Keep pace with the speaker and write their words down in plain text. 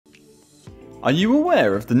Are you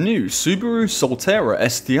aware of the new Subaru Solterra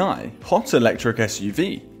STI hot electric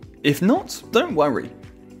SUV? If not, don't worry.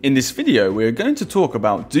 In this video we are going to talk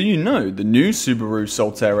about do you know the new Subaru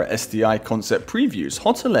Solterra STI concept previews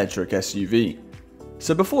hot electric SUV.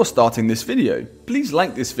 So before starting this video, please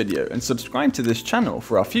like this video and subscribe to this channel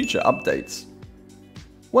for our future updates.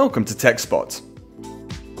 Welcome to TechSpot.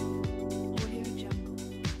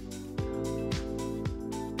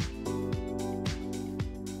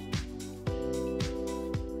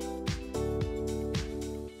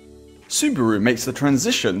 Subaru makes the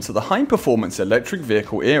transition to the high-performance electric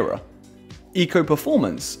vehicle era.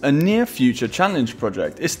 Eco-Performance, a near-future challenge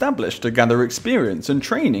project established to gather experience and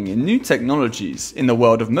training in new technologies in the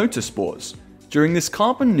world of motorsports during this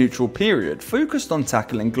carbon-neutral period focused on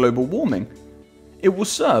tackling global warming. It will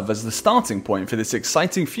serve as the starting point for this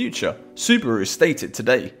exciting future, Subaru stated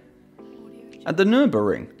today. At the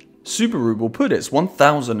Nürburgring, Subaru will put its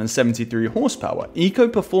 1073 horsepower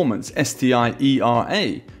Eco-Performance STI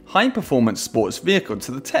E-RA high-performance sports vehicle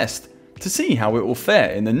to the test to see how it will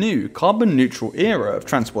fare in the new carbon-neutral era of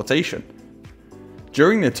transportation.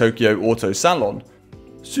 During the Tokyo Auto Salon,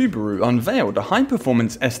 Subaru unveiled a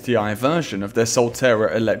high-performance STI version of their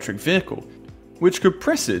Solterra electric vehicle, which could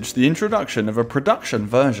presage the introduction of a production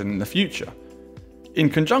version in the future. In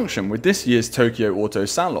conjunction with this year's Tokyo Auto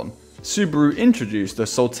Salon, Subaru introduced the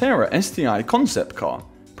Solterra STI concept car,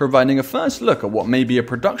 providing a first look at what may be a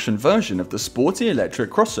production version of the sporty electric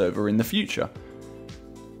crossover in the future.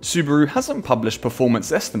 Subaru hasn't published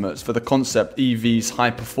performance estimates for the concept EV's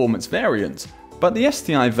high-performance variant, but the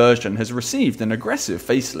STI version has received an aggressive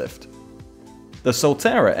facelift. The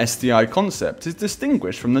Solterra STI concept is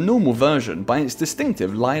distinguished from the normal version by its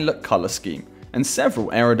distinctive lilac colour scheme and several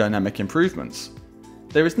aerodynamic improvements.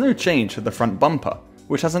 There is no change to the front bumper,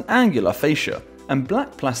 which has an angular fascia and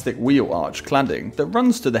black plastic wheel arch cladding that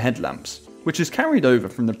runs to the headlamps, which is carried over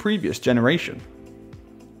from the previous generation.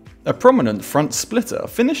 A prominent front splitter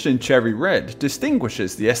finished in cherry red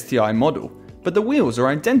distinguishes the STI model, but the wheels are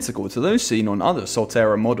identical to those seen on other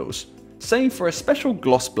Solterra models, save for a special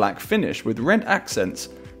gloss black finish with red accents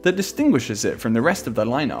that distinguishes it from the rest of the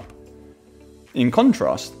lineup. In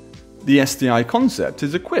contrast, the STI concept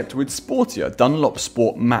is equipped with sportier Dunlop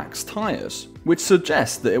Sport Max tyres, which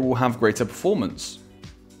suggests that it will have greater performance.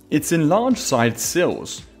 Its enlarged side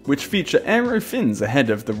sills, which feature aero fins ahead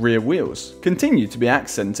of the rear wheels, continue to be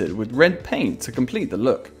accented with red paint to complete the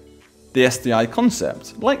look. The STI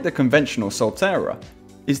concept, like the conventional Solterra,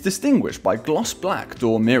 is distinguished by gloss black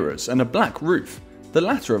door mirrors and a black roof, the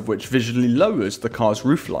latter of which visually lowers the car's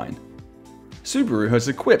roofline. Subaru has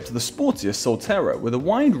equipped the sportiest Solterra with a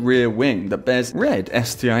wide rear wing that bears red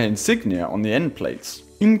STI insignia on the end plates,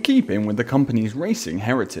 in keeping with the company's racing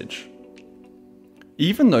heritage.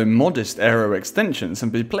 Even though modest aero extensions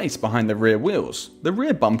can be placed behind the rear wheels, the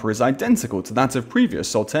rear bumper is identical to that of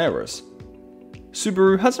previous Solterras.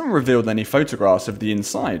 Subaru hasn't revealed any photographs of the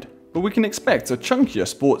inside, but we can expect a chunkier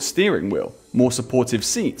sports steering wheel, more supportive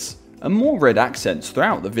seats, and more red accents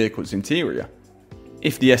throughout the vehicle's interior.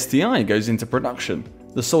 If the STI goes into production,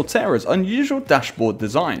 the Solterra's unusual dashboard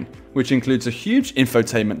design, which includes a huge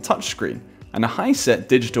infotainment touchscreen and a high-set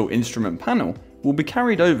digital instrument panel, will be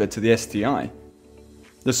carried over to the STI.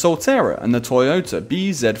 The Solterra and the Toyota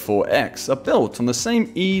BZ4X are built on the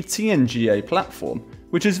same e-TNGA platform,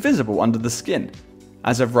 which is visible under the skin.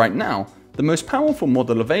 As of right now, the most powerful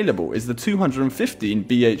model available is the 215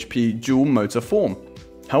 bhp dual motor form.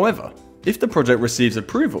 However, if the project receives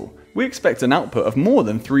approval, we expect an output of more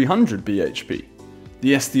than 300 bhp.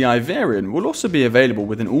 The STI variant will also be available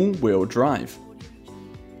with an all-wheel drive.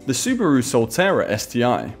 The Subaru Solterra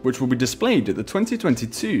STI, which will be displayed at the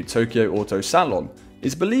 2022 Tokyo Auto Salon,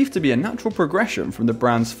 is believed to be a natural progression from the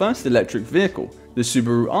brand's first electric vehicle, the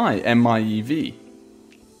Subaru i-MiEV.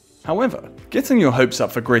 However, getting your hopes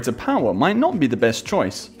up for greater power might not be the best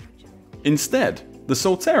choice. Instead, the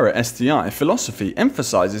Solterra STI philosophy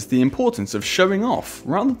emphasizes the importance of showing off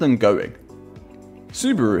rather than going.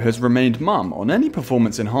 Subaru has remained mum on any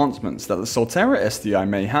performance enhancements that the Solterra STI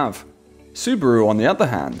may have. Subaru, on the other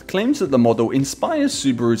hand, claims that the model inspires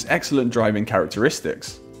Subaru's excellent driving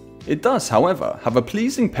characteristics. It does, however, have a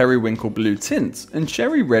pleasing periwinkle blue tint and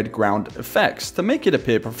cherry red ground effects to make it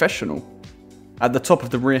appear professional. At the top of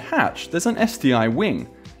the rear hatch, there's an STI wing,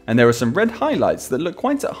 and there are some red highlights that look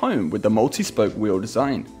quite at home with the multi-spoke wheel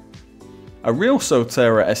design. A real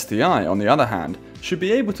Solterra STI, on the other hand, should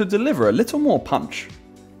be able to deliver a little more punch.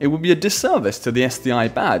 It would be a disservice to the STI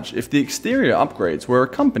badge if the exterior upgrades were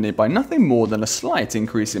accompanied by nothing more than a slight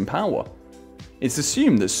increase in power. It's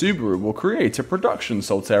assumed that Subaru will create a production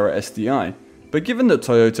Solterra STI, but given that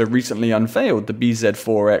Toyota recently unveiled the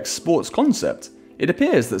BZ4X sports concept, it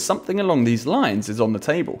appears that something along these lines is on the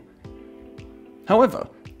table. However,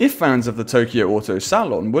 if fans of the Tokyo Auto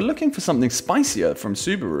Salon were looking for something spicier from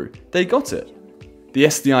Subaru, they got it. The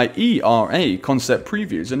STI E-RA concept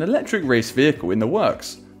previews an electric race vehicle in the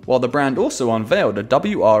works, while the brand also unveiled a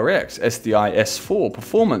WRX STI S4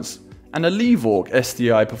 Performance and a Levorg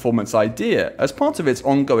STI Performance idea as part of its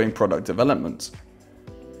ongoing product development.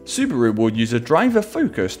 Subaru will use a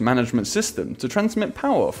driver-focused management system to transmit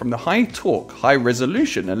power from the high-torque,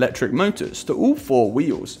 high-resolution electric motors to all four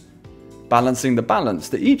wheels, balancing the balance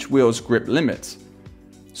to each wheel's grip limits.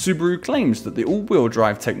 Subaru claims that the all-wheel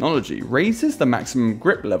drive technology raises the maximum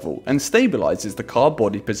grip level and stabilizes the car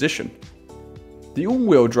body position. The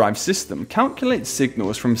all-wheel drive system calculates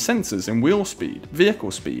signals from sensors in wheel speed,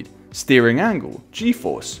 vehicle speed, steering angle,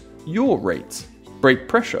 g-force, yaw rate, brake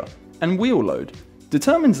pressure, and wheel load,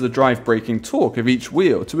 determines the drive braking torque of each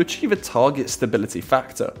wheel to achieve a target stability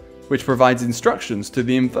factor, which provides instructions to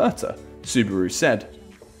the inverter, Subaru said.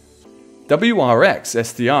 WRX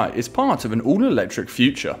STI is part of an all-electric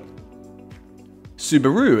future.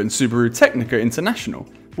 Subaru and Subaru Technica International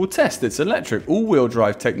will test its electric all-wheel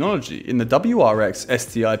drive technology in the WRX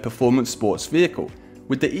STI performance sports vehicle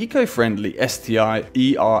with the eco-friendly STI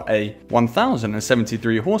E-RA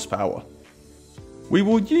 1073 horsepower. We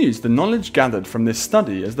will use the knowledge gathered from this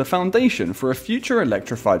study as the foundation for a future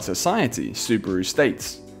electrified society, Subaru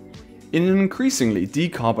states. In an increasingly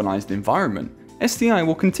decarbonized environment, STI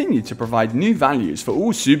will continue to provide new values for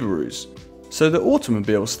all Subarus, so that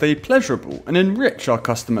automobiles stay pleasurable and enrich our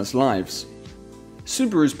customers' lives.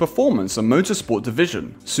 Subaru's performance and motorsport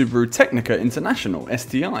division, Subaru Technica International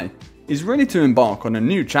STI, is ready to embark on a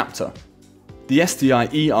new chapter. The STI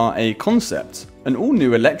E-RA concept, an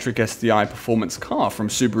all-new electric STI performance car from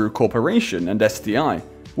Subaru Corporation and STI,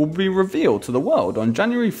 will be revealed to the world on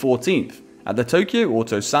January 14th at the Tokyo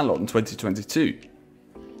Auto Salon 2022.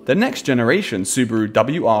 The next generation Subaru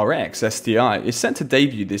WRX STI is set to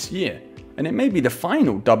debut this year, and it may be the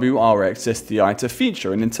final WRX STI to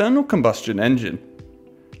feature an internal combustion engine.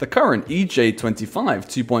 The current EJ25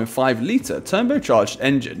 2.5-litre turbocharged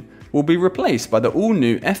engine will be replaced by the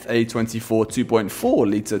all-new FA24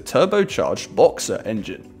 2.4-litre turbocharged Boxer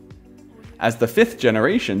engine. As the 5th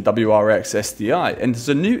generation WRX STI enters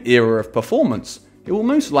a new era of performance, it will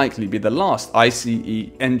most likely be the last ICE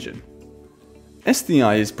engine.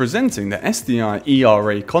 STI is presenting the STI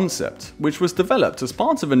E-RA concept, which was developed as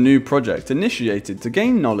part of a new project initiated to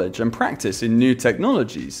gain knowledge and practice in new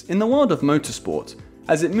technologies in the world of motorsport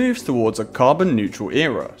as it moves towards a carbon-neutral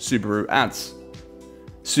era, Subaru adds.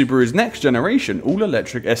 Subaru's next generation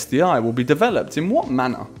all-electric STI will be developed in what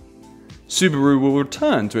manner? Subaru will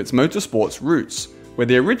return to its motorsports roots, where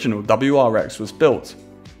the original WRX was built.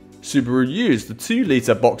 Subaru used the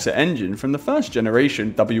 2-litre Boxer engine from the first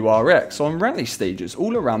generation WRX on rally stages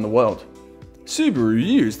all around the world. Subaru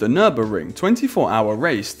used the Nürburgring 24-hour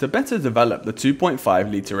race to better develop the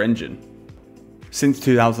 2.5-litre engine. Since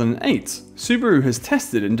 2008, Subaru has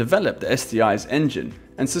tested and developed the STI's engine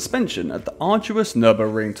and suspension at the arduous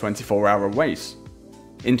Nürburgring 24-hour race.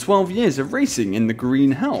 In 12 years of racing in the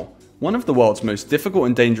Green Hell, one of the world's most difficult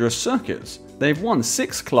and dangerous circuits, they've won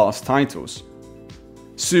 6 class titles.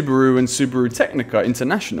 Subaru and Subaru Technica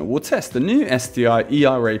International will test the new STI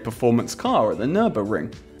E-RA performance car at the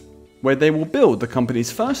Nürburgring, where they will build the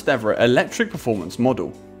company's first ever electric performance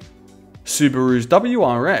model. Subaru's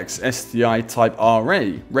WRX STI Type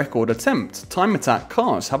RA record attempt time attack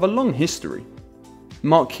cars have a long history.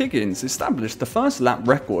 Mark Higgins established the first lap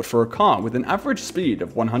record for a car with an average speed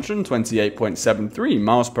of 128.73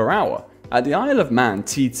 miles per hour at the Isle of Man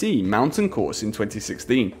TT mountain course in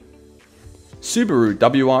 2016. Subaru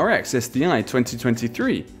WRX STI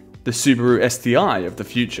 2023, the Subaru STI of the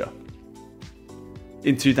future.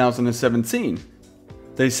 In 2017,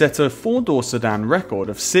 they set a 4-door sedan record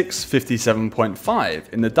of 6:57.5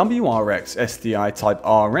 in the WRX STI Type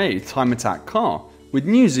RA time attack car with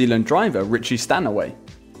New Zealand driver Richie Stanaway.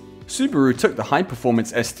 Subaru took the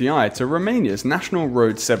high-performance STI to Romania's National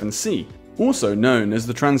Road 7C, also known as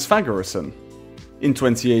the Transfagarasan, in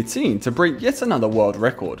 2018 to break yet another world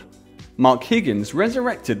record. Mark Higgins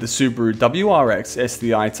resurrected the Subaru WRX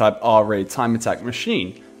STI Type RA time attack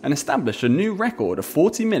machine and established a new record of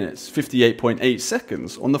 40 minutes 58.8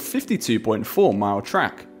 seconds on the 52.4 mile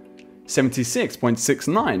track.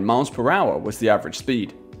 76.69 miles per hour was the average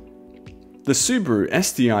speed. The Subaru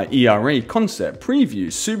STI E-RA concept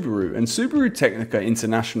previews Subaru and Subaru Technica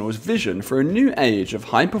International's vision for a new age of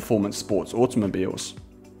high-performance sports automobiles.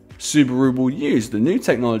 Subaru will use the new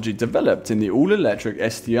technology developed in the all-electric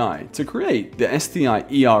STI to create the STI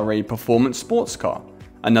E-RA performance sports car,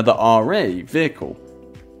 another RA vehicle.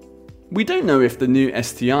 We don't know if the new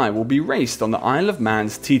STI will be raced on the Isle of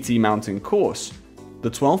Man's TT Mountain course,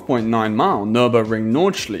 the 12.9-mile Nürburgring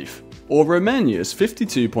Nordschleife, or Romania's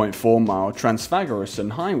 52.4-mile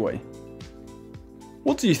Transfagorison Highway.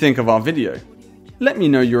 What do you think of our video? Let me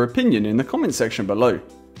know your opinion in the comment section below.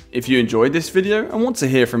 If you enjoyed this video and want to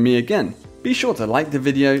hear from me again, be sure to like the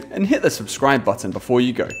video and hit the subscribe button before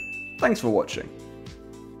you go. Thanks for watching.